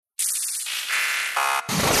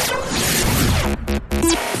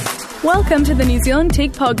Welcome to the New Zealand Tech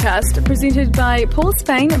Podcast, presented by Paul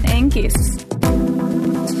Spain and guests.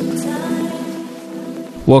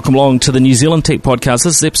 Welcome along to the New Zealand Tech Podcast.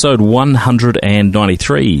 This is episode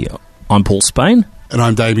 193. I'm Paul Spain. And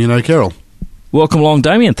I'm Damien O'Carroll. Welcome along,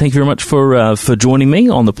 Damien. Thank you very much for joining me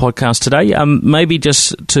on the podcast today. Maybe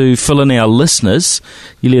just to fill in our listeners,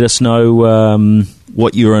 you let us know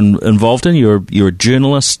what you're involved in. You're a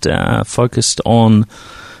journalist focused on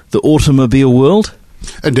the automobile world.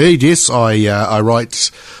 Indeed, yes. I write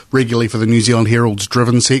regularly for the New Zealand Herald's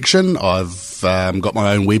Driven section. I've got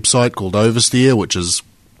my own website called Oversteer, which is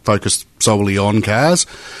focused solely on cars.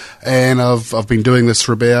 And I've been doing this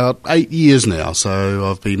for about 8 years now, so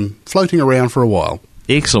I've been floating around for a while.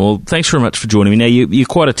 Excellent. Well, thanks very much for joining me. Now, you're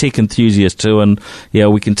quite a tech enthusiast too, and yeah,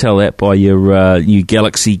 we can tell that by your new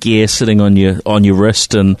Galaxy Gear sitting on your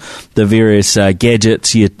wrist and the various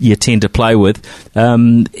gadgets you tend to play with.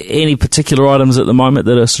 Any particular items at the moment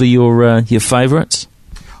that are sort of your favourites?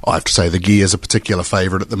 I have to say the Gear is a particular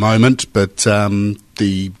favourite at the moment, but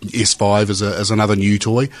the S5 is another new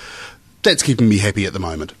toy. That's keeping me happy at the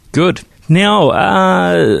moment. Good. Now,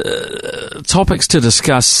 topics to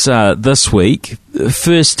discuss this week.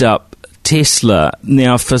 First up, Tesla.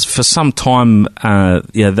 Now, for some time,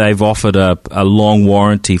 they've offered a long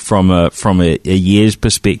warranty from a year's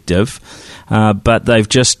perspective, but they've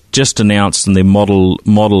just announced in their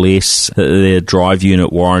Model S their drive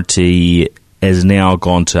unit warranty has now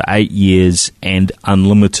gone to 8 years and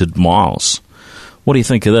unlimited miles. What do you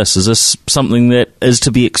think of this? Is this something that is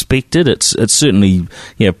to be expected? It's certainly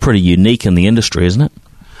pretty unique in the industry, isn't it?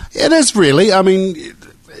 It is really. I mean,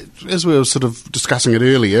 as we were sort of discussing it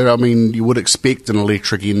earlier, I mean, you would expect an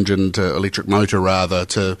electric motor rather,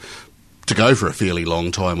 to go for a fairly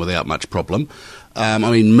long time without much problem. I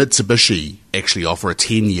mean, Mitsubishi actually offer a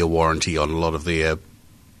 10-year warranty on all of their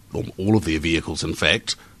vehicles, in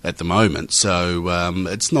fact, at the moment. So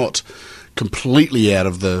it's not completely out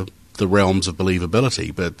of the realms of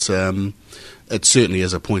believability, but it certainly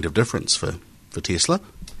is a point of difference for Tesla.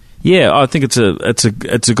 Yeah, I think it's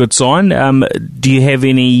a good sign. Do you have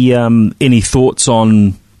any thoughts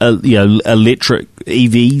on electric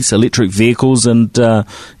EVs, electric vehicles, and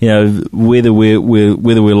whether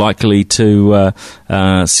we're likely to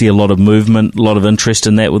see a lot of movement, a lot of interest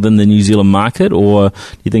in that within the New Zealand market, or do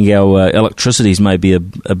you think our electricities may be a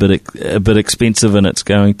bit expensive and it's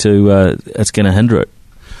going to hinder it?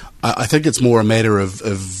 I think it's more a matter of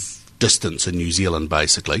distance in New Zealand,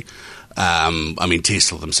 basically. I mean,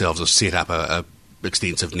 Tesla themselves have set up a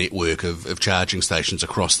extensive network of charging stations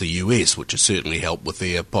across the US, which has certainly helped with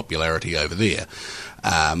their popularity over there.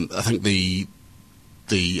 I think the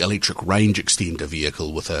electric range extender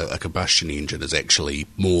vehicle with a combustion engine is actually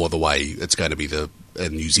more the way it's going to be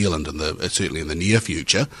in New Zealand, certainly in the near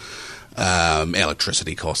future.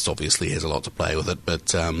 Electricity costs obviously has a lot to play with it,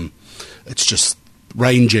 but it's just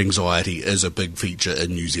range anxiety is a big feature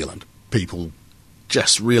in New Zealand. People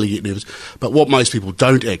just really get nervous. But what most people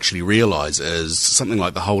don't actually realise is something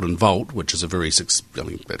like the Holden Volt, which is it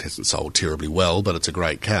hasn't sold terribly well, but it's a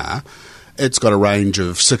great car. It's got a range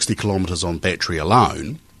of 60 kilometres on battery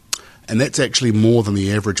alone, and that's actually more than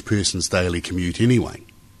the average person's daily commute anyway.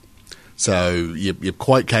 So you're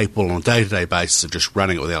quite capable on a day-to-day basis of just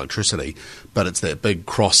running it with electricity, but it's that big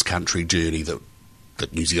cross-country journey that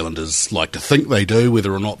New Zealanders like to think they do,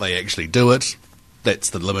 whether or not they actually do it. That's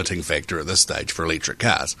the limiting factor at this stage for electric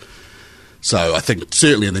cars. So I think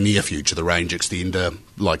certainly in the near future, the range extender,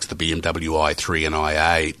 like the BMW i3 and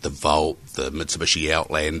i8, the Volt, the Mitsubishi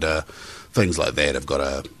Outlander, things like that have got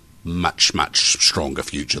a much, much stronger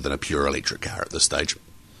future than a pure electric car at this stage.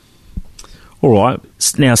 All right.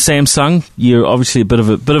 Now, Samsung, you're obviously a bit of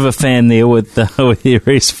a fan there with your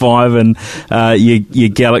S5 and your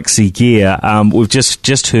Galaxy Gear. We've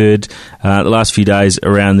just heard the last few days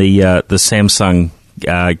around the Samsung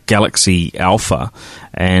Galaxy Alpha,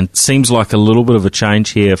 and seems like a little bit of a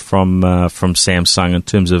change here from Samsung in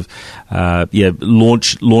terms of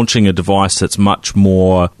launching a device that's much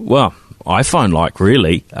more iPhone-like,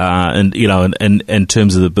 really, and in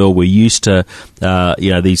terms of the build. We're used to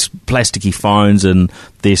these plasticky phones, and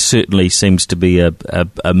there certainly seems to be a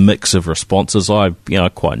mix of responses. I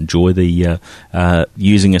quite enjoy the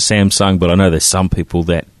using a Samsung, but I know there's some people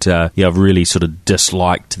that have really sort of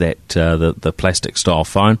disliked that the plastic style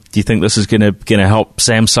phone. Do you think this is going to help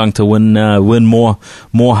Samsung to win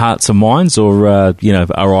more hearts and minds, or are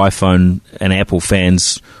iPhone and Apple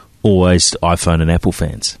fans always iPhone and Apple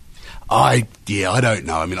fans? I don't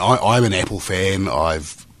know. I mean, I'm an Apple fan.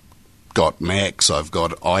 I've got Macs, I've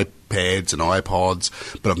got iPads and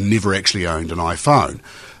iPods, but I've never actually owned an iPhone.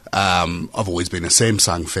 I've always been a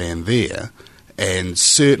Samsung fan there, And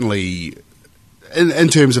certainly, in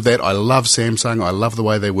terms of that, I love Samsung. I love the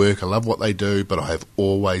way they work. I love what they do. But I have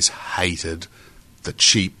always hated the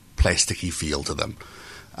cheap, plasticky feel to them.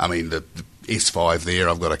 I mean, the S5 there,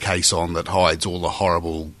 I've got a case on that hides all the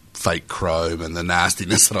horrible fake chrome and the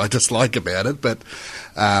nastiness that I dislike about it. But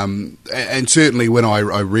and certainly when I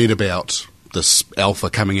read about this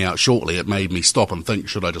Alpha coming out shortly, it made me stop and think,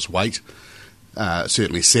 should I just wait?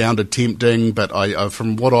 Certainly sounded tempting, but I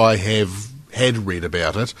from what I had read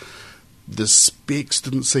about it, the specs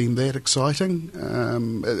didn't seem that exciting.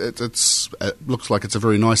 It looks like it's a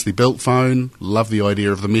very nicely built phone. Love the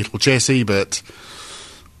idea of the metal chassis, but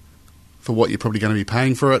for what you're probably going to be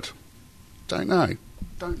paying for it, don't know.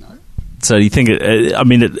 So you think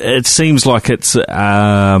it seems like it's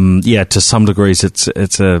to some degrees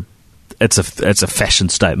it's a fashion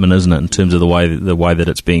statement, isn't it, in terms of the way that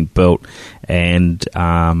it's being built, and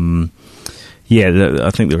I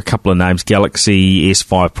think there are a couple of names: Galaxy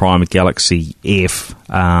S5 Prime, Galaxy F,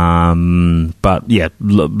 but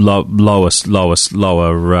lower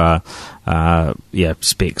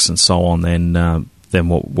specs and so on than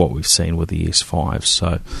what we've seen with the S5.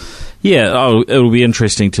 So. Yeah, it'll be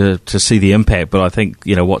interesting to see the impact, but I think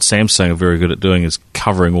what Samsung are very good at doing is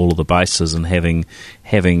covering all of the bases and having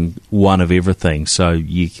one of everything. So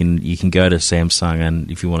you can go to Samsung, and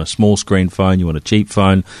if you want a small screen phone, you want a cheap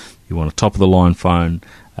phone, you want a top of the line phone,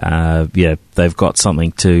 they've got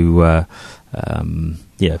something to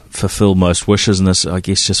fulfill most wishes, and this I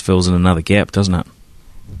guess just fills in another gap, doesn't it?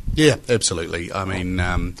 Yeah, absolutely. I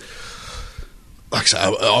mean. Like I say,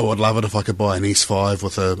 I would love it if I could buy an S5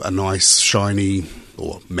 with a nice, shiny,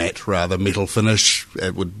 or matte, rather, metal finish.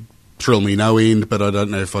 It would thrill me no end, but I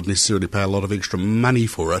don't know if I'd necessarily pay a lot of extra money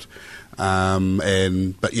for it.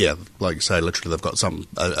 But yeah, like you say, literally they've got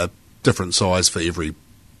a different size for every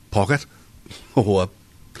pocket or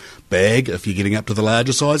bag if you're getting up to the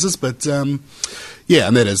larger sizes. But and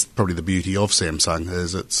that is probably the beauty of Samsung,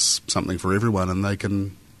 is it's something for everyone, and they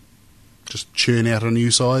can just churn out a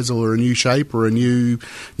new size or a new shape or a new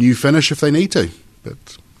finish if they need to. But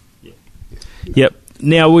Yep.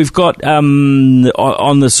 Now we've got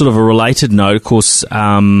on the sort of a related note, of course,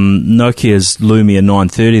 Nokia's Lumia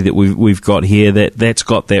 930 that we've got here. That's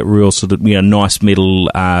got that real sort of nice metal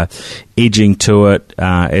edging to it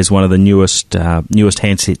as one of the newest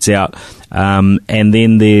handsets out. And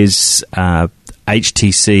then there's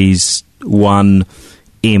HTC's One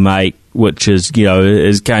M8, which is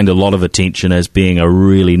has gained a lot of attention as being a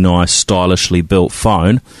really nice, stylishly built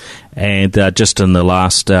phone. And just in the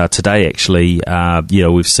last today, actually,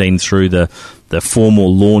 we've seen through the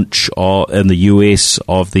formal launch in the US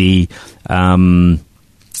of the HTC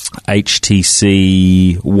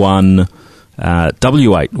One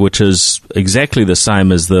W8, which is exactly the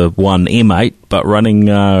same as the One M8, but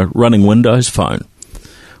running Windows Phone.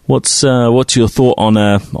 What's your thought on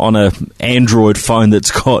a Android phone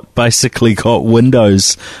that's basically got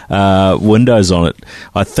Windows on it?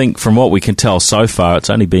 I think from what we can tell so far, it's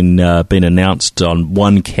only been announced on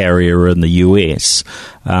one carrier in the US.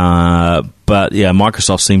 But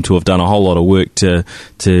Microsoft seemed to have done a whole lot of work to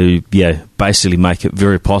basically make it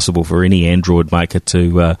very possible for any Android maker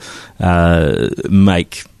to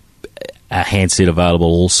make a handset available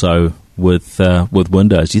also with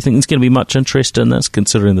Windows. Do you think there's going to be much interest in this,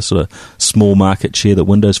 considering the sort of small market share that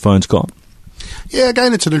Windows Phone's got? Yeah,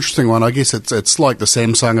 again, it's an interesting one. I guess it's like the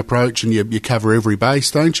Samsung approach, and you cover every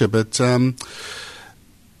base, don't you? But I mean,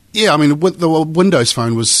 the Windows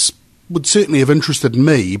Phone would certainly have interested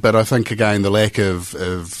me, but I think again the lack of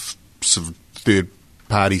sort of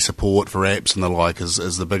third-party support for apps and the like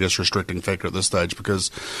is the biggest restricting factor at this stage.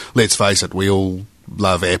 Because let's face it, we all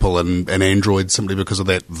love Apple and Android simply because of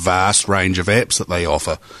that vast range of apps that they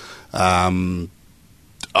offer. I'm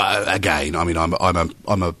a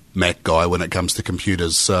Mac guy when it comes to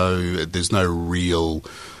computers, so there's no real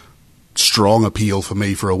strong appeal for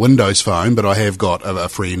me for a Windows Phone. But I have got a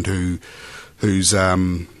friend who's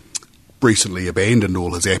recently abandoned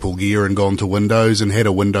all his Apple gear and gone to Windows and had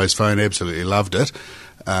a Windows Phone, absolutely loved it.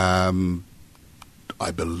 I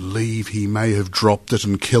believe he may have dropped it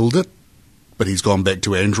and killed it, but he's gone back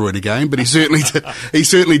to Android again. But he certainly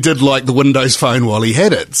did like the Windows Phone while he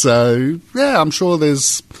had it. So yeah, I'm sure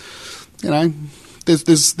there's a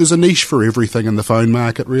niche for everything in the phone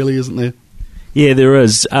market, really, isn't there? Yeah, there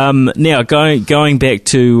is. Now going back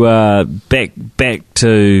to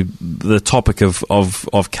the topic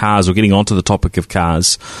of cars, or getting onto the topic of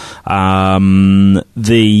cars, the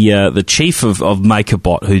chief of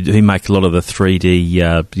MakerBot, who make a lot of the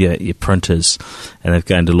 3D printers, and they've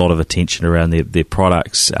gained a lot of attention around their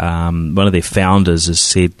products. One of their founders has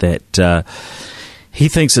said that he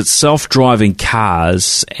thinks it's self-driving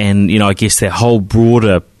cars and, I guess that whole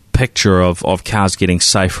broader picture of cars getting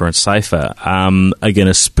safer and safer are going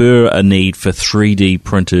to spur a need for 3D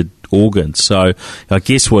printed organs. So I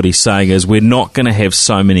guess what he's saying is we're not going to have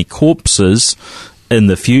so many corpses in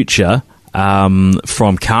the future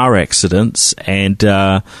from car accidents, and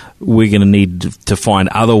we're going to need to find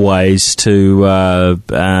other ways to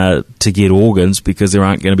get organs because there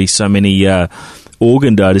aren't going to be so many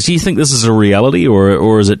organ donors. Do you think this is a reality,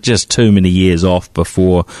 or is it just too many years off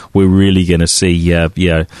before we're really going to see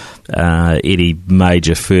any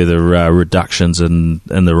major further reductions in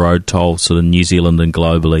the road toll, sort of New Zealand and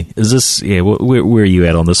globally? Is this where are you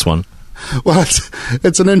at on this one? Well,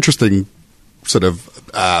 it's an interesting sort of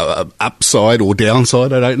upside or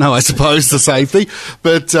downside, I don't know, I suppose, to safety.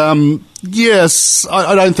 But yes,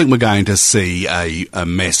 I don't think we're going to see a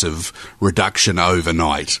massive reduction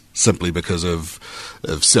overnight simply because of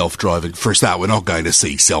self-driving. For a start, we're not going to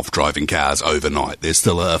see self-driving cars overnight. They're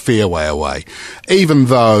still a fair way away. Even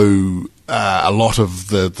though a lot of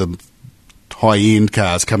the high-end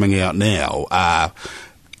cars coming out now are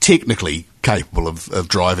technically capable of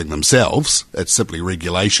driving themselves. It's simply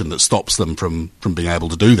regulation that stops them from being able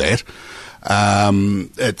to do that.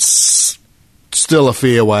 It's still a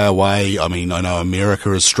fair way away. I mean, I know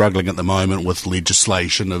America is struggling at the moment with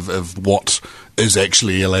legislation of what is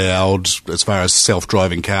actually allowed as far as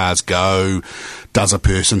self-driving cars go. Does a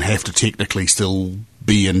person have to technically still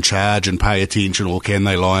be in charge and pay attention, or can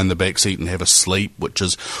they lie in the back seat and have a sleep, which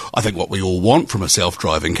is, I think, what we all want from a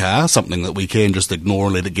self-driving car, something that we can just ignore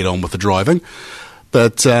and let it get on with the driving.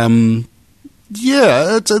 But, it's an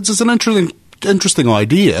interesting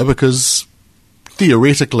idea because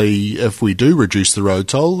theoretically, if we do reduce the road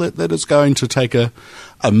toll, that is going to take a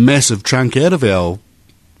massive chunk out of our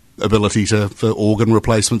ability for organ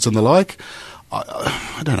replacements and the like.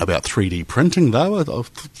 I don't know about 3D printing, though.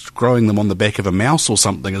 Growing them on the back of a mouse or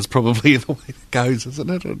something is probably the way it goes, isn't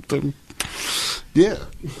it? Yeah.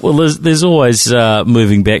 Well, there's always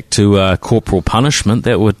moving back to corporal punishment.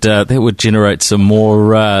 That would generate some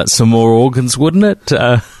more organs, wouldn't it?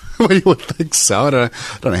 Well, you would think so. I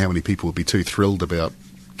don't know how many people would be too thrilled about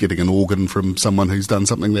getting an organ from someone who's done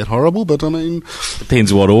something that horrible, but I mean,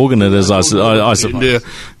 depends what organ it is. I suppose.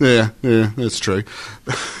 Yeah, that's true.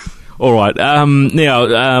 All right. Now,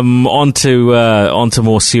 on to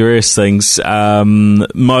more serious things.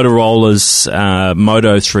 Motorola's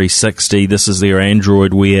Moto 360. This is their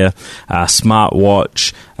Android Wear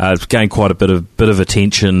smartwatch. It's gained quite a bit of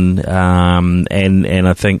attention, and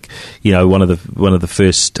I think one of the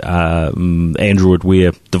first Android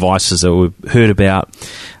Wear devices that we've heard about.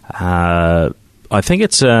 I think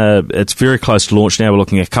it's very close to launch now. We're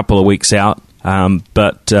looking a couple of weeks out.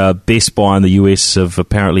 But Best Buy in the US have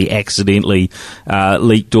apparently accidentally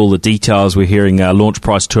leaked all the details. We're hearing launch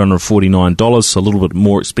price $249, so a little bit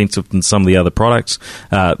more expensive than some of the other products.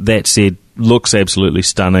 That said, looks absolutely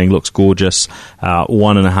stunning, looks gorgeous.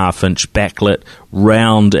 1.5-inch backlit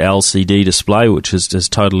round LCD display, which is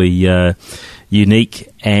totally unique,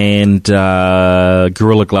 and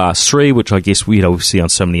Gorilla Glass 3, which I guess we see on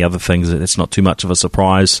so many other things that it's not too much of a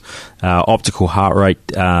surprise. Optical heart rate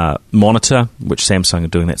monitor, which Samsung are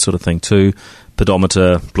doing that sort of thing too.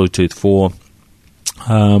 Pedometer, Bluetooth 4.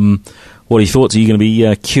 What are your thoughts? Are you going to be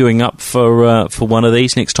queuing up for one of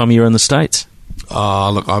these next time you're in the States?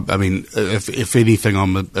 Look, I mean, if anything,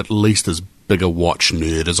 I'm at least as big a watch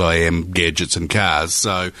nerd as I am gadgets and cars,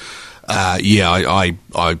 so... I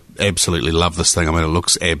absolutely love this thing. I mean, it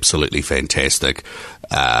looks absolutely fantastic.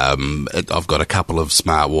 I've got a couple of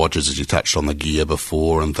smart watches, as you touched on the Gear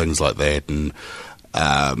before, and things like that. And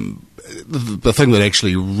the thing that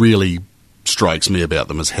actually really strikes me about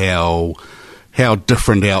them is how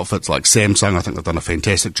different outfits like Samsung, I think they've done a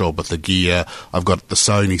fantastic job with the Gear. I've got the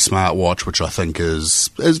Sony smartwatch, which I think is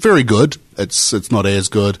very good. It's not as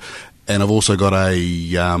good. And I've also got a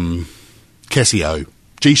Casio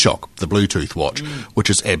G-Shock, the Bluetooth watch, which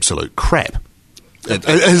is absolute crap. It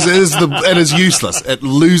is useless. It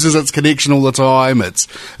loses its connection all the time. It's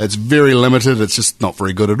very limited. It's just not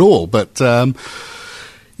very good at all. But I mean,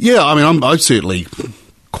 I'm certainly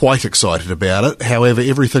quite excited about it. However,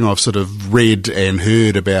 everything I've sort of read and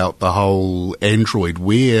heard about the whole Android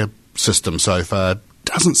Wear system so far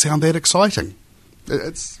doesn't sound that exciting.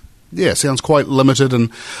 It sounds quite limited,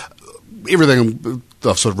 and everything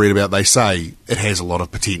I've sort of read about, they say it has a lot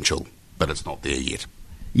of potential, but it's not there yet.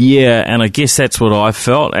 Yeah, and I guess that's what I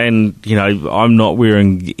felt. And I'm not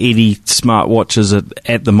wearing any smartwatches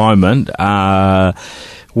at the moment,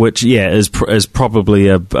 which is probably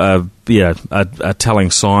a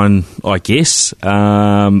telling sign, I guess.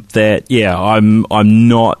 That I'm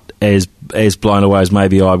not as as blown away as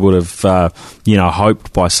maybe I would have,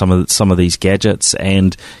 hoped by some of these gadgets.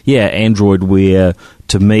 And yeah, Android Wear,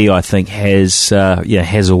 to me, I think has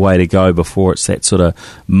a way to go before it's that sort of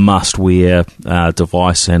must-wear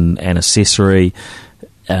device and accessory.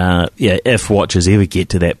 If watches ever get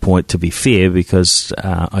to that point, to be fair, because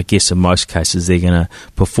I guess in most cases they're going to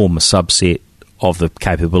perform a subset of the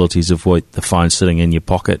capabilities of what the phone sitting in your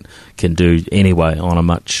pocket can do anyway on a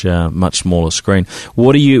much smaller screen.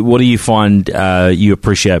 What do you find you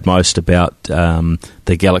appreciate most about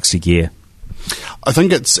the Galaxy Gear? I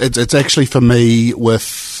think it's actually, for me,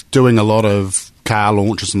 with doing a lot of car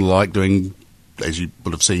launches and the like, doing, as you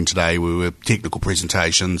would have seen today, we were technical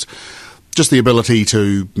presentations, just the ability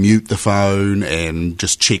to mute the phone and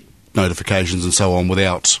just check notifications and so on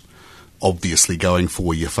without obviously going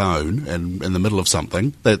for your phone and in the middle of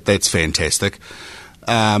something, that's fantastic.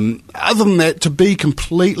 Other than that, to be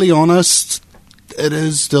completely honest, it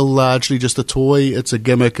is still largely just a toy. It's a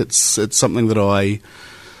gimmick. It's something that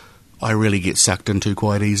I really get sucked into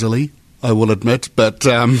quite easily, I will admit. But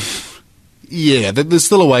there's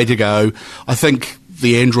still a way to go. I think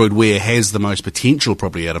the Android Wear has the most potential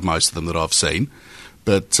probably out of most of them that I've seen.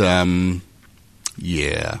 But I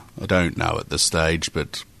don't know at this stage,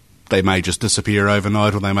 but they may just disappear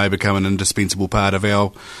overnight, or they may become an indispensable part of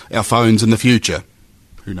our phones in the future.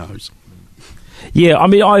 Who knows? Yeah, I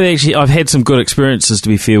mean, I've had some good experiences, to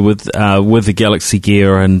be fair, with the Galaxy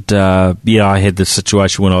Gear, and I had this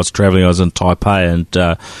situation when I was travelling. I was in Taipei, and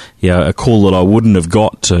a call that I wouldn't have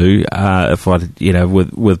got to if I,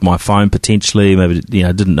 with my phone potentially, maybe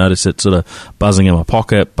didn't notice it sort of buzzing in my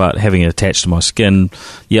pocket, but having it attached to my skin,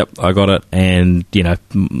 yep, I got it, and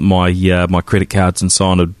my credit cards and so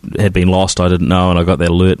on had been lost. I didn't know, and I got that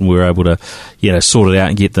alert, and we were able to sort it out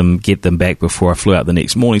and get them back before I flew out the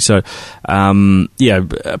next morning. So.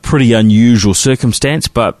 A pretty unusual circumstance,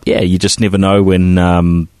 but you just never know when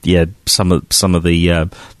some of the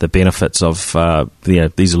benefits of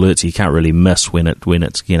these alerts you can't really miss when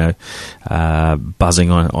it's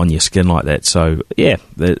buzzing on your skin like that. So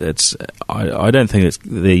I don't think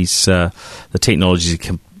the technologies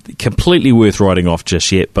are completely worth writing off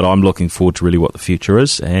just yet, but I'm looking forward to really what the future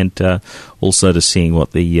is, and also to seeing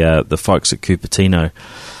what the folks at Cupertino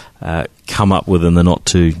come up with in the not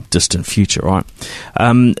too distant future, right?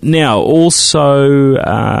 Now, also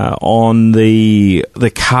on the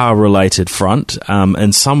car related front,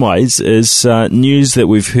 in some ways, is news that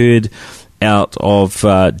we've heard out of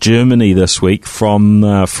Germany this week from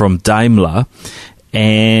Daimler.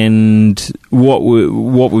 And what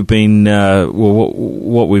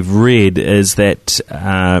we've read is that,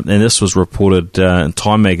 and this was reported in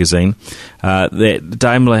Time magazine, that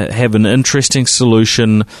Daimler have an interesting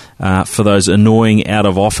solution for those annoying out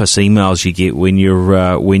of office emails you get when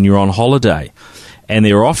you're on holiday. And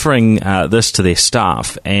they're offering this to their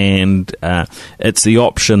staff, and it's the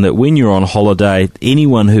option that when you're on holiday,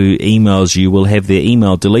 anyone who emails you will have their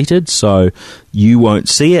email deleted, so you won't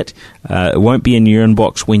see it. It won't be in your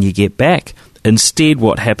inbox when you get back. Instead,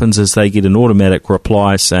 what happens is they get an automatic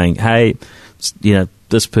reply saying, hey,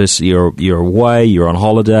 this person, you're away, you're on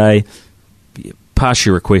holiday, pass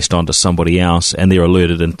your request on to somebody else, and they're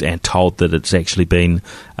alerted and told that it's actually been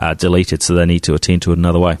deleted, so they need to attend to it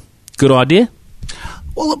another way. Good idea?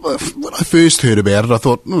 Well, when I first heard about it, I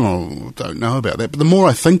thought, I don't know about that. But the more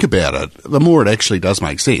I think about it, the more it actually does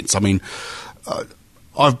make sense. I mean,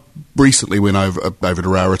 I've recently went over to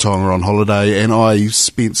Rarotonga on holiday, and I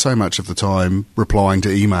spent so much of the time replying to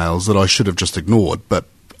emails that I should have just ignored, but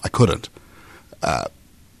I couldn't.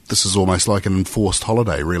 This is almost like an enforced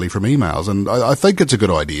holiday, really, from emails, and I think it's a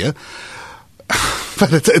good idea.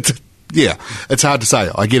 But it's hard to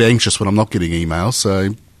say. I get anxious when I'm not getting emails, so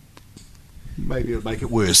maybe it'll make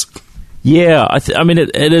it worse. Yeah, I mean,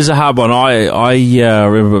 it is a hard one. I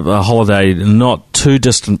remember a holiday not too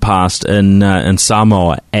distant past in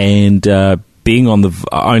Samoa, and being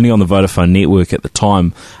only on the Vodafone network at the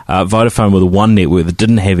time. Vodafone were the one network that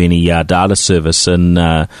didn't have any data service in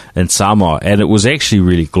Samoa, and it was actually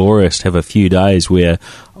really glorious to have a few days where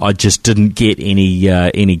I just didn't get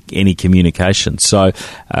any communication. So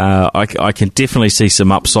I can definitely see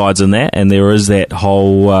some upsides in that, and there is that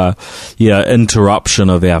whole interruption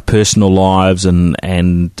of our personal lives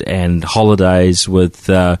and holidays with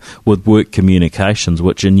work communications,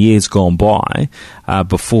 which in years gone by,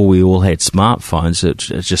 before we all had smartphones,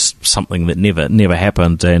 it's just something that never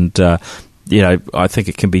happened. And I think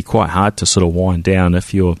it can be quite hard to sort of wind down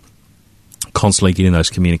if you're constantly getting those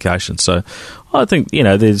communications. So I think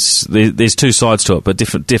there's two sides to it, but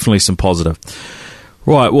definitely some positive.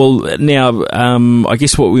 Right, well, now, I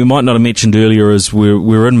guess what we might not have mentioned earlier is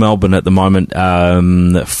we're in Melbourne at the moment.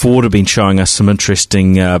 Ford have been showing us some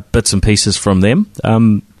interesting bits and pieces from them.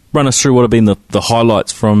 Run us through what have been the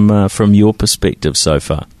highlights from your perspective so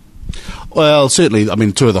far. Well, certainly, I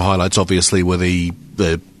mean, two of the highlights obviously were the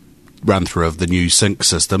run-through of the new Sync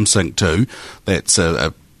system, Sync 2. That's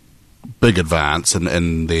a big advance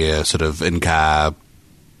in their sort of in-car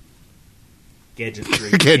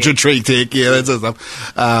gadgetry tech, yeah, that sort of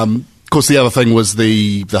stuff. Of course, the other thing was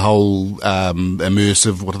the whole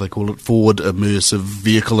immersive, what do they call it, Ford immersive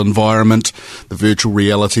vehicle environment, the virtual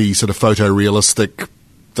reality sort of photorealistic.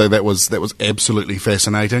 So that was absolutely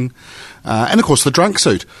fascinating, and of course the drunk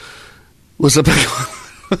suit was a big one.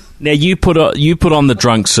 Now you put on the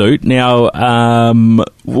drunk suit. Now,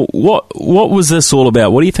 what was this all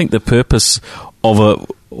about? What do you think the purpose of it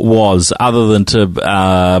was, other than to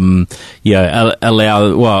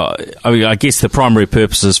allow? Well, I guess the primary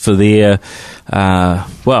purpose is for their I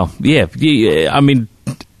mean,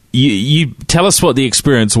 you tell us what the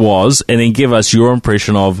experience was, and then give us your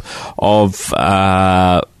impression of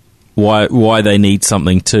why they need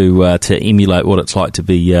something to emulate what it's like to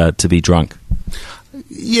be drunk.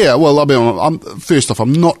 Yeah, well, I mean, first off,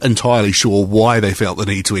 I'm not entirely sure why they felt the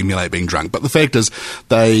need to emulate being drunk, but the fact is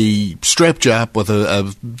they strapped you up with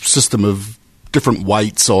a system of different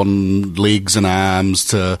weights on legs and arms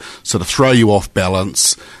to sort of throw you off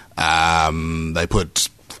balance. They put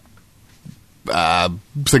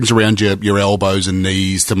things around your elbows and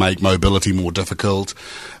knees to make mobility more difficult.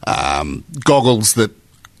 Goggles that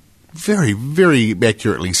very, very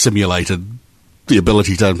accurately simulated the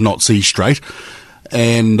ability to not see straight.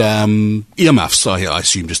 And earmuffs, I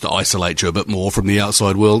assume, just to isolate you a bit more from the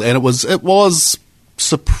outside world. And it was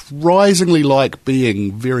surprisingly like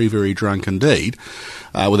being very, very drunk indeed,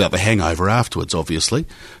 without the hangover afterwards, obviously.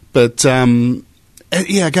 But again,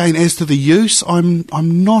 as to the use, I'm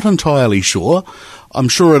not entirely sure. I'm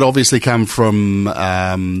sure it obviously come from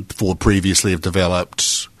Ford previously have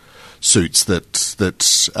developed suits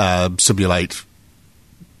that simulate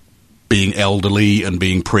being elderly and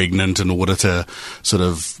being pregnant in order to sort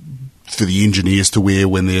of, for the engineers to wear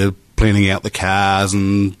when they're planning out the cars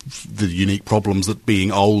and the unique problems that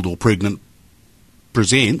being old or pregnant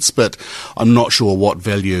presents, but I'm not sure what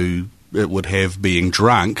value it would have being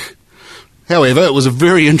drunk. However, it was a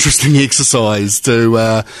very interesting exercise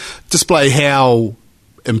to display how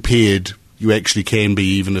impaired you actually can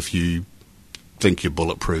be, even if you think you're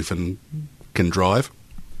bulletproof and can drive.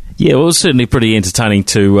 Yeah, well, it was certainly pretty entertaining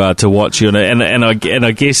to watch, and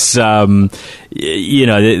I guess the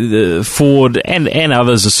Ford and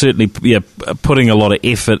others are certainly putting a lot of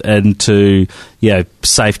effort into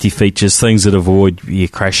safety features, things that avoid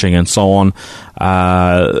crashing and so on.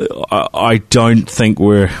 I don't think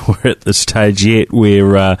we're at the stage yet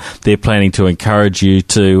where they're planning to encourage you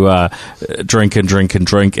to drink and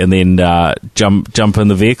then jump in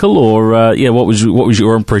the vehicle, or what was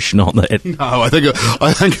your impression on that? No, I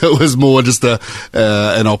think it was more just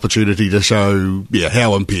an opportunity to show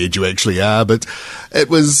how impaired you actually are. But it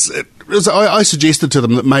was I suggested to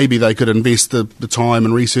them that maybe they could invest the time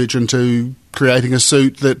and research into creating a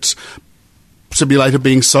suit that simulated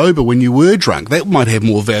being sober when you were drunk. That might have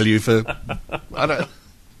more value for I don't know.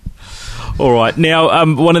 All right. Now,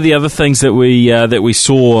 one of the other things that we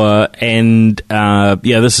saw, and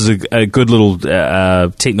this is a good little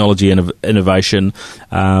technology innovation,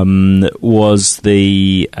 was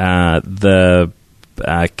the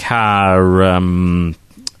car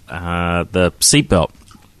the seatbelt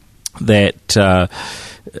that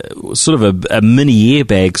sort of a mini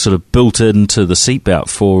airbag sort of built into the seatbelt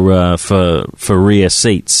for rear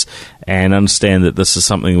seats. And understand that this is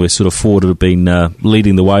something where sort of Ford have been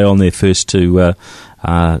leading the way on their first to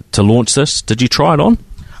launch this. Did you try it on?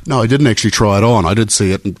 No, I didn't actually try it on. I did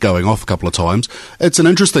see it going off a couple of times. It's an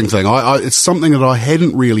interesting thing. It's something that I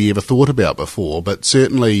hadn't really ever thought about before, but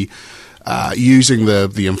certainly using the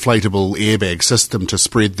inflatable airbag system to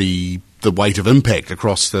spread the weight of impact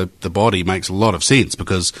across the body makes a lot of sense,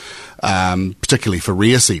 because particularly for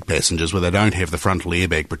rear seat passengers where they don't have the frontal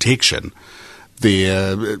airbag protection,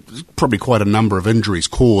 there are probably quite a number of injuries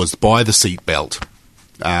caused by the seat belt.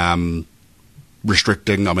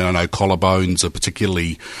 Restricting, I mean, I know collarbones are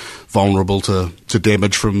particularly vulnerable to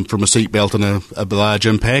damage from a seatbelt and a large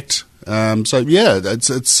impact. It's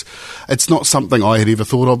not something I had ever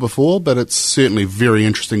thought of before, but it's certainly very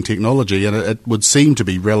interesting technology, and it would seem to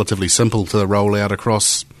be relatively simple to roll out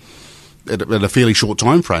across at a fairly short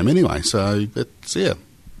time frame anyway. So it's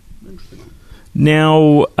interesting.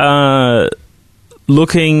 Now,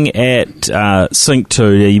 Looking at Sync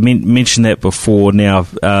 2, you mentioned that before. Now,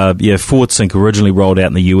 Forward Sync originally rolled out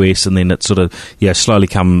in the US, and then it sort of slowly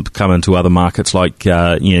come into other markets like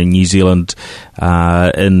New Zealand,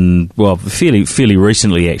 fairly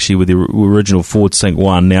recently actually with the original Forward Sync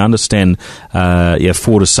 1. Now, I understand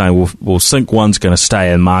Ford is saying well Sync 1's going to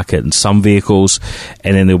stay in market in some vehicles,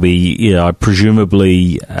 and then there'll be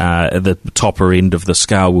presumably at the topper end of the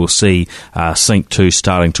scale we'll see Sync 2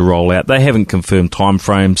 starting to roll out. They haven't confirmed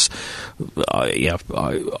timeframes.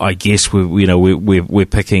 I guess we're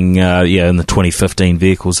picking in the 2015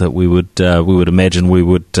 vehicles that we would imagine we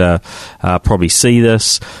would probably see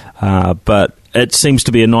this, but it seems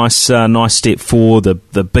to be a nice step forward.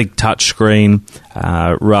 The big touch screen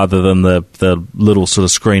rather than the little sort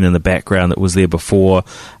of screen in the background that was there before.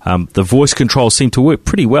 The voice control seemed to work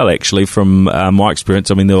pretty well actually from my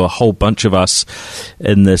experience. I mean, there were a whole bunch of us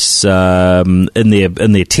in this in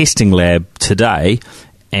their testing lab today,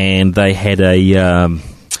 and they had a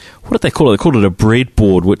what did they call it? They called it a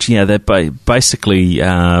breadboard, which they're basically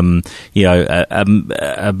a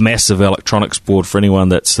massive electronics board for anyone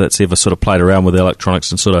that's ever sort of played around with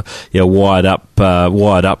electronics and sort of wired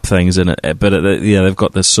up things in it. But they've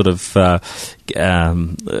got this sort of a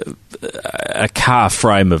car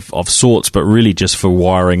frame of sorts, but really just for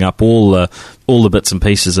wiring up all the bits and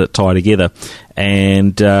pieces that tie together.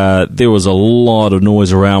 And there was a lot of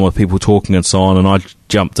noise around with people talking and so on, and I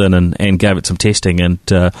jumped in and gave it some testing, and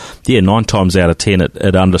 9 times out of 10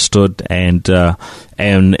 it understood and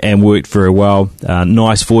worked very well.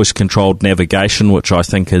 Nice voice controlled navigation, which I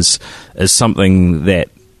think is something that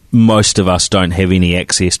most of us don't have any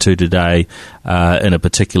access to today in a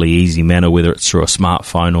particularly easy manner, whether it's through a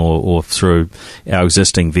smartphone or through our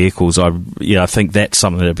existing vehicles. I think that's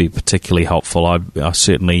something that would be particularly helpful. I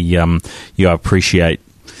certainly appreciate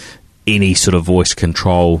any sort of voice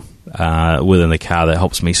control within the car that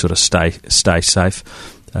helps me sort of stay safe.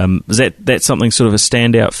 Is that something sort of a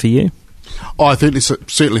standout for you? I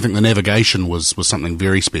certainly think the navigation was something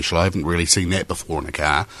very special. I haven't really seen that before in a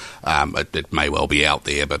car. It may well be out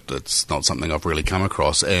there, but it's not something I've really come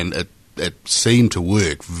across, and it seemed to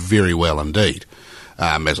work very well indeed.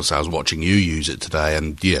 As I say, I was watching you use it today,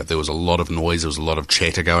 and there was a lot of noise, there was a lot of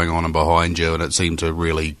chatter going on and behind you, and it seemed to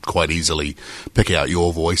really quite easily pick out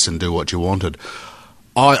your voice and do what you wanted.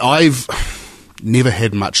 I've never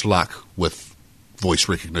had much luck with voice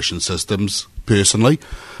recognition systems, personally.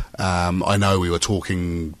 I know we were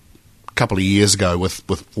talking a couple of years ago with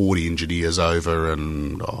Ford engineers over,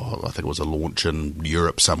 and I think it was a launch in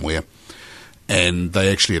Europe somewhere, and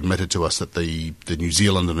they actually admitted to us that the New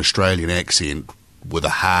Zealand and Australian accent were the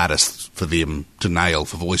hardest for them to nail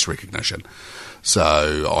for voice recognition.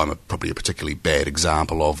 So I'm probably a particularly bad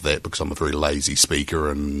example of that, because I'm a very lazy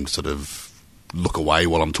speaker and sort of look away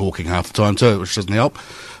while I'm talking half the time too, which doesn't help.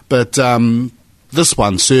 But this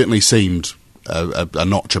one certainly seemed a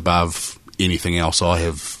notch above anything else I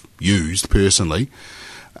have used personally.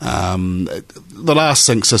 The last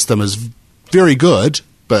sync system is very good,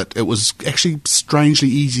 but it was actually strangely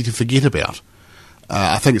easy to forget about.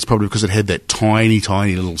 I think it's probably because it had that tiny,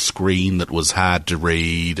 tiny little screen that was hard to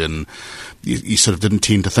read, and you sort of didn't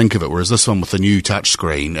tend to think of it, whereas this one with the new touch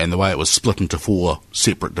screen and the way it was split into 4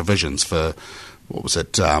 separate divisions for,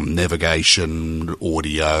 navigation,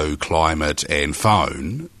 audio, climate and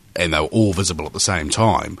phone, and they were all visible at the same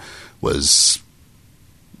time, was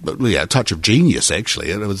a touch of genius,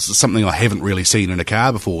 actually. It was something I haven't really seen in a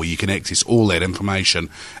car before. You can access all that information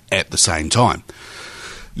at the same time.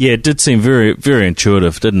 Yeah, it did seem very, very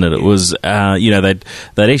intuitive, didn't it? It was, they'd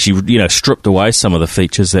actually, stripped away some of the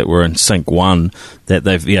features that were in Sync 1 that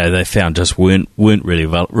they found just weren't really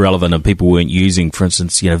relevant, and people weren't using, for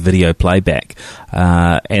instance, video playback.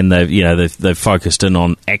 And they've focused in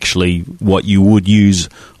on actually what you would use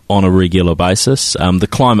on a regular basis. The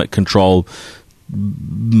climate control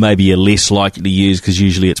maybe you're less likely to use, because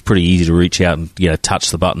usually it's pretty easy to reach out and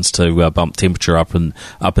touch the buttons to bump temperature up and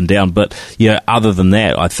down. But other than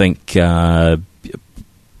that, I think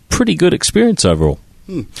pretty good experience overall.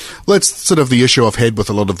 Well, that's sort of the issue I've had with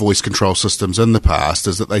a lot of voice control systems in the past,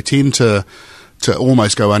 is that they tend to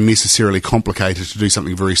almost go unnecessarily complicated to do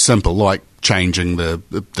something very simple, like changing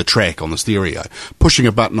the track on the stereo. Pushing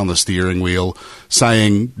a button on the steering wheel,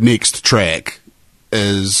 saying next track,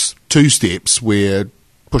 is 2 steps, where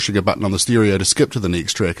pushing a button on the stereo to skip to the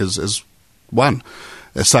next track is 1.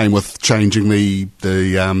 Same with changing the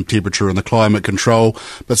temperature and the climate control.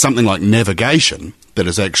 But something like navigation, that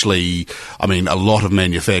is actually, a lot of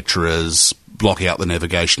manufacturers block out the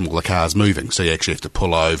navigation while the car's moving. So you actually have to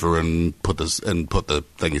pull over and put the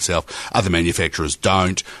thing yourself. Other manufacturers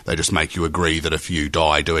don't. They just make you agree that if you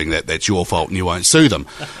die doing that, that's your fault and you won't sue them.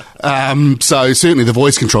 So certainly the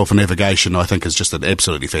voice control for navigation, I think, is just an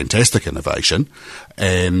absolutely fantastic innovation.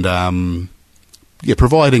 And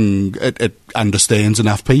providing it understands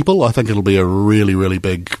enough people, I think it'll be a really, really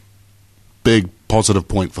big positive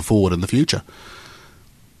point for Ford in the future.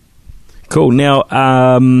 Cool. Now,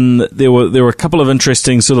 there were a couple of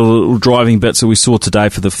interesting sort of little driving bits that we saw today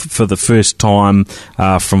for the first time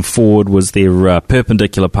from Ford. Was their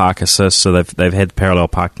perpendicular park assist. So they've had parallel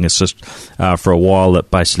parking assist for a while. That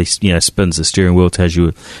basically spins the steering wheel, tells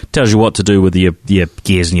you what to do with your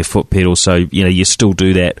gears and your foot pedal. So you still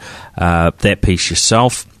do that piece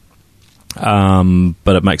yourself.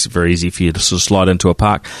 But it makes it very easy for you to sort of slide into a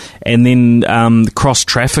park. And then cross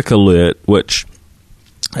traffic alert, which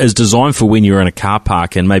is designed for when you're in a car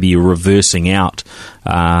park and maybe you're reversing out,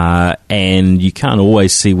 and you can't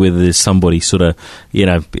always see whether there's somebody sort of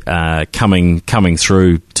coming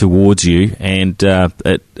through towards you, and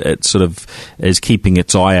it sort of is keeping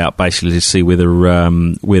its eye out basically to see whether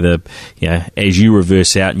as you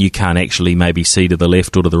reverse out and you can't actually maybe see to the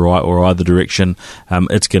left or to the right or either direction,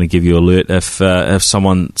 it's going to give you alert if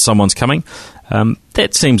someone's coming.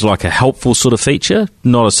 That seems like a helpful sort of feature,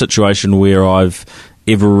 not a situation where I've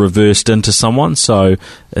ever reversed into someone, so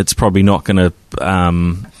it's probably not going to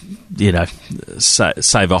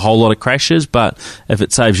save a whole lot of crashes, but if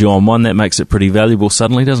it saves you on one, that makes it pretty valuable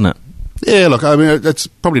suddenly, doesn't it? Yeah, look, I mean, it's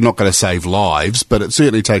probably not going to save lives, but it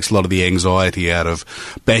certainly takes a lot of the anxiety out of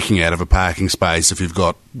backing out of a parking space if you've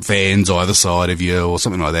got vans either side of you or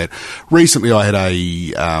something like that. Recently I had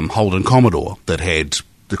a Holden Commodore that had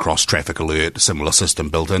the cross-traffic alert, similar system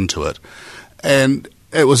built into it, and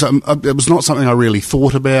it was not something I really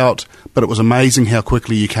thought about, but it was amazing how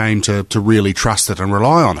quickly you came to really trust it and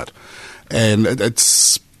rely on it. And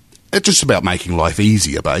it's just about making life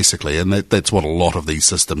easier, basically, and that's what a lot of these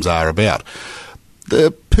systems are about.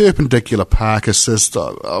 The perpendicular park assist,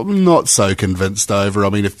 I'm not so convinced over. I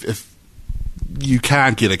mean, if you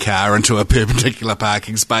can't get a car into a perpendicular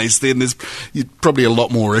parking space, then there's probably a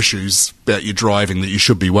lot more issues about your driving that you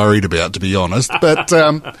should be worried about, to be honest. But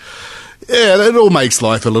yeah, it all makes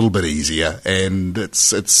life a little bit easier, and it's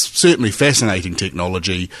certainly fascinating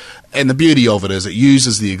technology. And the beauty of it is it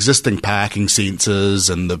uses the existing parking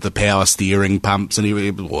sensors and the power steering pumps, and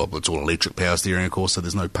it's all electric power steering, of course, so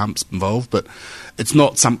there's no pumps involved. But it's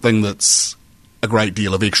not something that's a great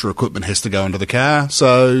deal of extra equipment has to go into the car,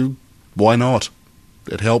 so why not?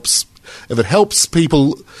 It helps. If it helps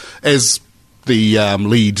people, as the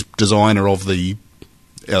lead designer of the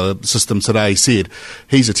system today said,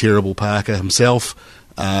 he's a terrible parker himself.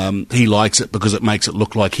 He likes it because it makes it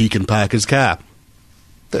look like he can park his car.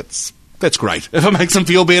 That's great. If it makes him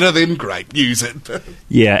feel better, then great, use it.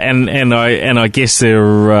 Yeah, and I guess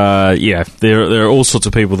there are all sorts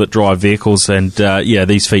of people that drive vehicles, and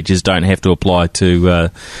these features don't have to apply to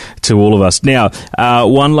all of us. Now,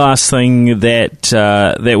 one last thing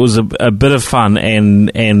that was a bit of fun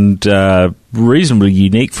and reasonably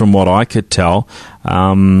unique from what I could tell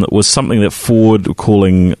was something that Ford were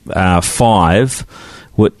calling 5.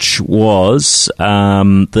 Which was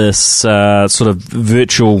this sort of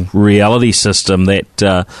virtual reality system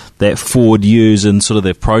that Ford use in sort of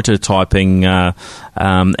their prototyping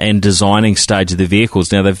and designing stage of the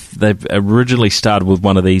vehicles. Now they've originally started with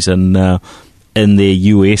one of these in their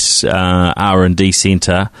US R&D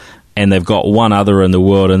centre, and they've got one other in the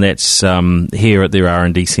world, and that's here at their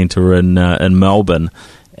R&D centre in Melbourne.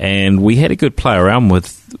 And we had a good play around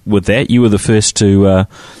with that. You were the first to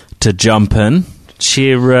jump in.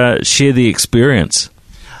 Share the experience.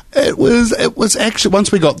 It was actually,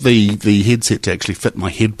 once we got the headset to actually fit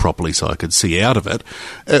my head properly so I could see out of it,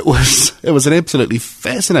 it was an absolutely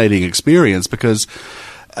fascinating experience because,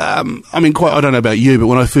 I don't know about you, but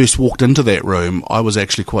when I first walked into that room, I was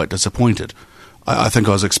actually quite disappointed. I think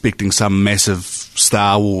I was expecting some massive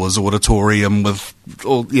Star Wars auditorium with,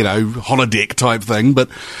 holodeck type thing, but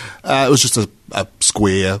it was just a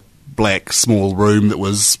square, black, small room that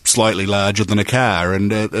was slightly larger than a car,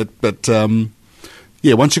 and once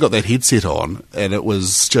you got that headset on, and it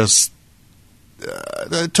was just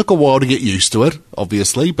it took a while to get used to it,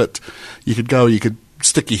 obviously, but you could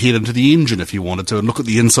stick your head into the engine if you wanted to and look at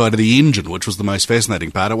the inside of the engine, which was the most fascinating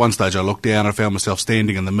part. At one stage I looked down and I found myself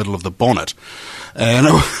standing in the middle of the bonnet, and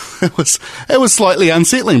it was slightly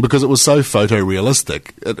unsettling because it was so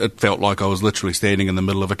photorealistic. It felt like I was literally standing in the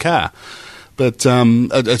middle of a car. But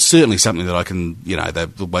it's certainly something that I can,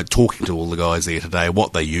 by talking to all the guys there today,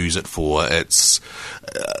 what they use it for, it's,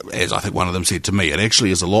 as I think one of them said to me, it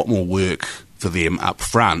actually is a lot more work for them up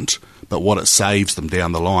front, but what it saves them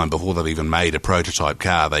down the line before they've even made a prototype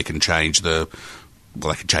car. They can change they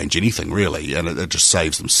can change anything really, and it just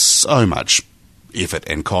saves them so much effort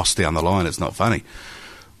and cost down the line. It's not funny.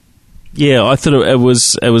 Yeah, I thought it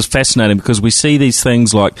was fascinating because we see these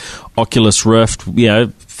things like Oculus Rift,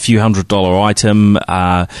 few $100 item.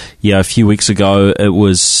 A few weeks ago it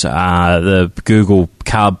was the Google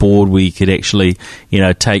Cardboard where you could actually,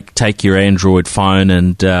 take your Android phone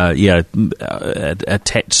and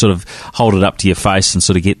attach, sort of hold it up to your face and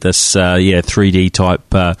sort of get this 3D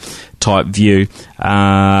type view.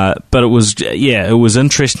 But it was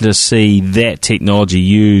interesting to see that technology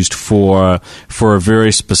used for a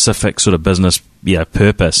very specific sort of business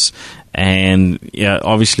purpose. And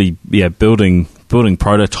obviously building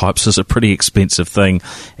prototypes is a pretty expensive thing,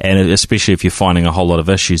 and especially if you're finding a whole lot of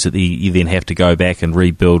issues that you then have to go back and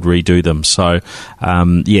redo them. So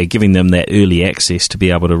giving them that early access to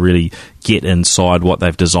be able to really get inside what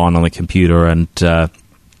they've designed on the computer and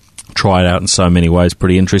try it out in so many ways,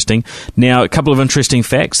 pretty interesting. Now, a couple of interesting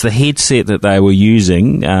facts. The headset that they were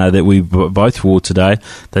using, that we both wore today,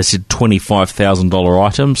 they said $25,000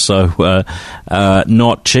 item, so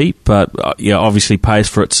not cheap, but obviously pays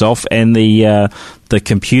for itself. And the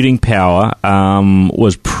computing power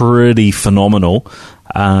was pretty phenomenal.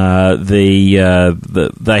 They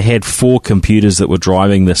had 4 computers that were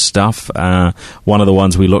driving this stuff. One of the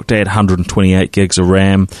ones we looked at, 128 gigs of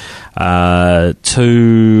RAM.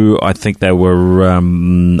 2, I think they were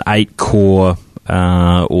 8-core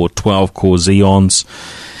or 12-core Xeons.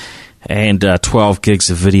 And 12 gigs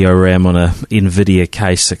of video RAM on a NVIDIA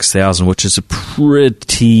K6000, which is a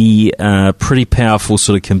pretty powerful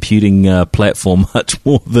sort of computing platform, much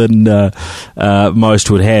more than most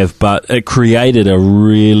would have. But it created a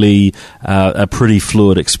really a pretty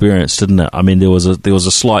fluid experience, didn't it? I mean, there was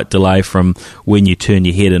a slight delay from when you turn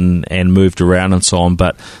your head and moved around and so on,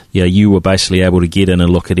 but you were basically able to get in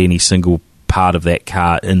and look at any single part of that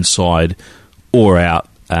car inside or out.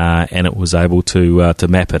 And it was able to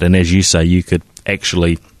map it, and as you say, you could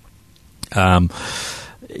actually, there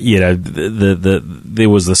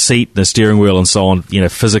was the seat, the steering wheel, and so on,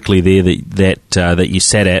 physically there that you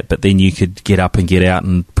sat at, but then you could get up and get out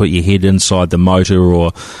and put your head inside the motor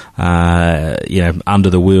or under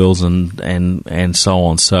the wheels and so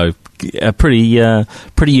on. So a pretty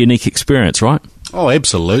unique experience, right? Oh,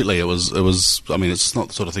 absolutely. It was. I mean, it's not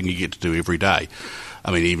the sort of thing you get to do every day. I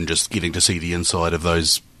mean, even just getting to see the inside of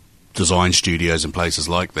those design studios and places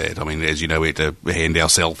like that. I mean, as you know, we had to hand our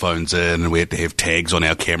cell phones in and we had to have tags on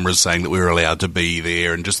our cameras saying that we were allowed to be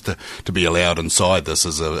there, and just to be allowed inside this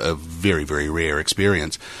is a very, very rare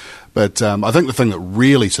experience. But I think the thing that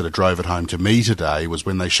really sort of drove it home to me today was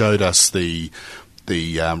when they showed us the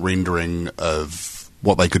rendering of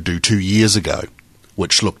what they could do 2 years ago,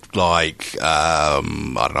 which looked like, a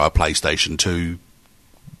PlayStation 2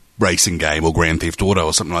 racing game or Grand Theft Auto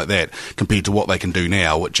or something like that, compared to what they can do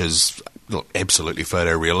now, which is absolutely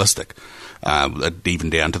photorealistic,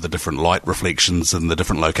 even down to the different light reflections and the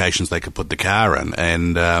different locations they could put the car in.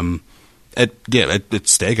 And it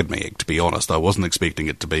staggered me, to be honest. I wasn't expecting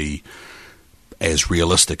it to be as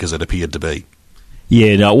realistic as it appeared to be.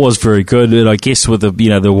 Yeah, no, it was very good, and I guess with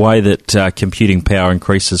the way that computing power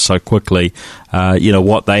increases so quickly,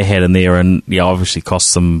 what they had in there, and obviously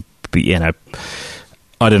cost them,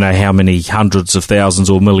 I don't know how many hundreds of thousands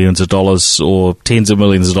or millions of dollars or tens of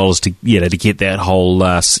millions of dollars to get that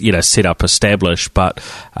whole setup established. But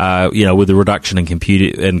with the reduction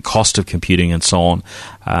in cost of computing and so on,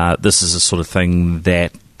 this is a sort of thing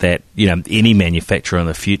that any manufacturer in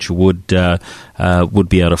the future would be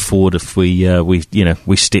able to afford if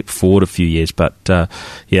we step forward a few years. But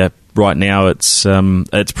right now it's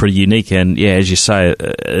pretty unique, and as you say,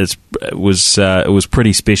 it was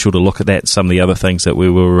pretty special to look at that. Some of the other things that we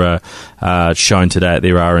were shown today at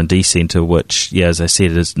their R&D centre, which as I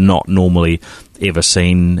said, is not normally ever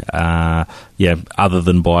seen, other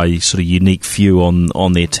than by sort of unique few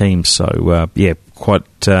on their team. So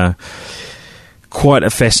quite a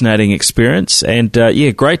fascinating experience, and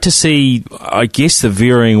great to see, I guess, the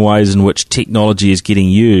varying ways in which technology is getting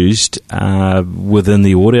used within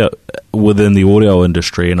the audio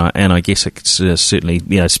industry, and I guess it's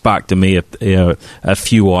certainly sparked in me a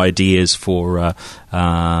few ideas for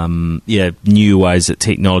new ways that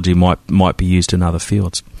technology might be used in other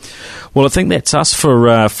fields. Well, I think that's us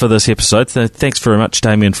for this episode. Thanks very much,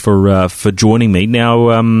 Damien, for joining me.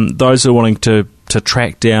 Now, those who are wanting to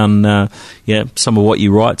track down some of what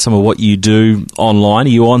you write, some of what you do online, are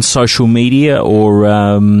you on social media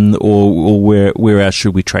or where else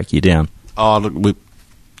should we track you down? Oh, look,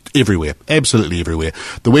 everywhere, absolutely everywhere.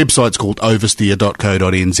 The website's called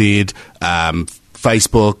oversteer.co.nz,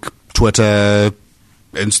 Facebook, Twitter,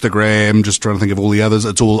 Instagram, just trying to think of all the others.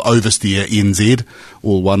 It's all Oversteer NZ,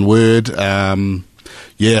 all one word.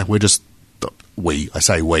 We're just...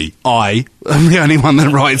 I am the only one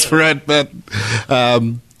that writes for it, but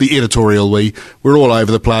the editorial we're all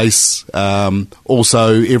over the place.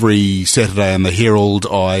 Also, every Saturday in the Herald,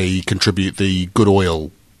 I contribute the Good Oil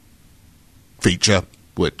feature,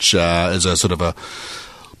 which is a sort of a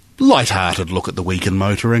light-hearted look at the week in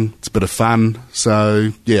motoring. It's a bit of fun,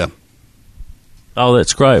 so yeah. Oh,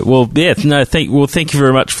 that's great. Well, yeah, thank you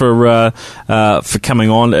very much for coming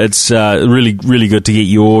on. It's really, really good to get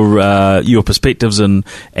your perspectives and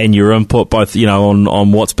your input, both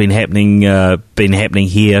on what's been happening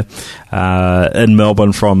here in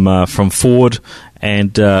Melbourne from Ford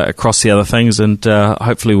and across the other things, and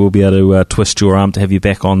hopefully we'll be able to twist your arm to have you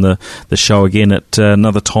back on the show again at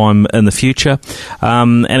another time in the future.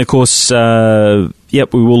 And of course, we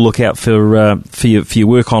will look out for your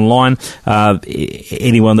work online.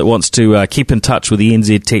 Anyone that wants to keep in touch with the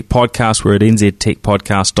NZ Tech Podcast, we're at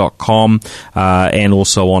nztechpodcast.com, and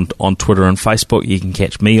also on Twitter and Facebook. You can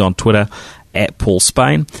catch me on Twitter at Paul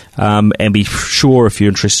Spain, and be sure, if you're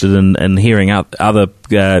interested in hearing other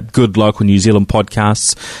good local New Zealand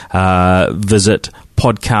podcasts, visit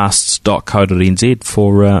podcasts.co.nz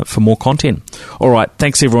for more content. All right,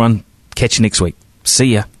 thanks everyone. Catch you next week.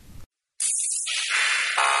 See ya.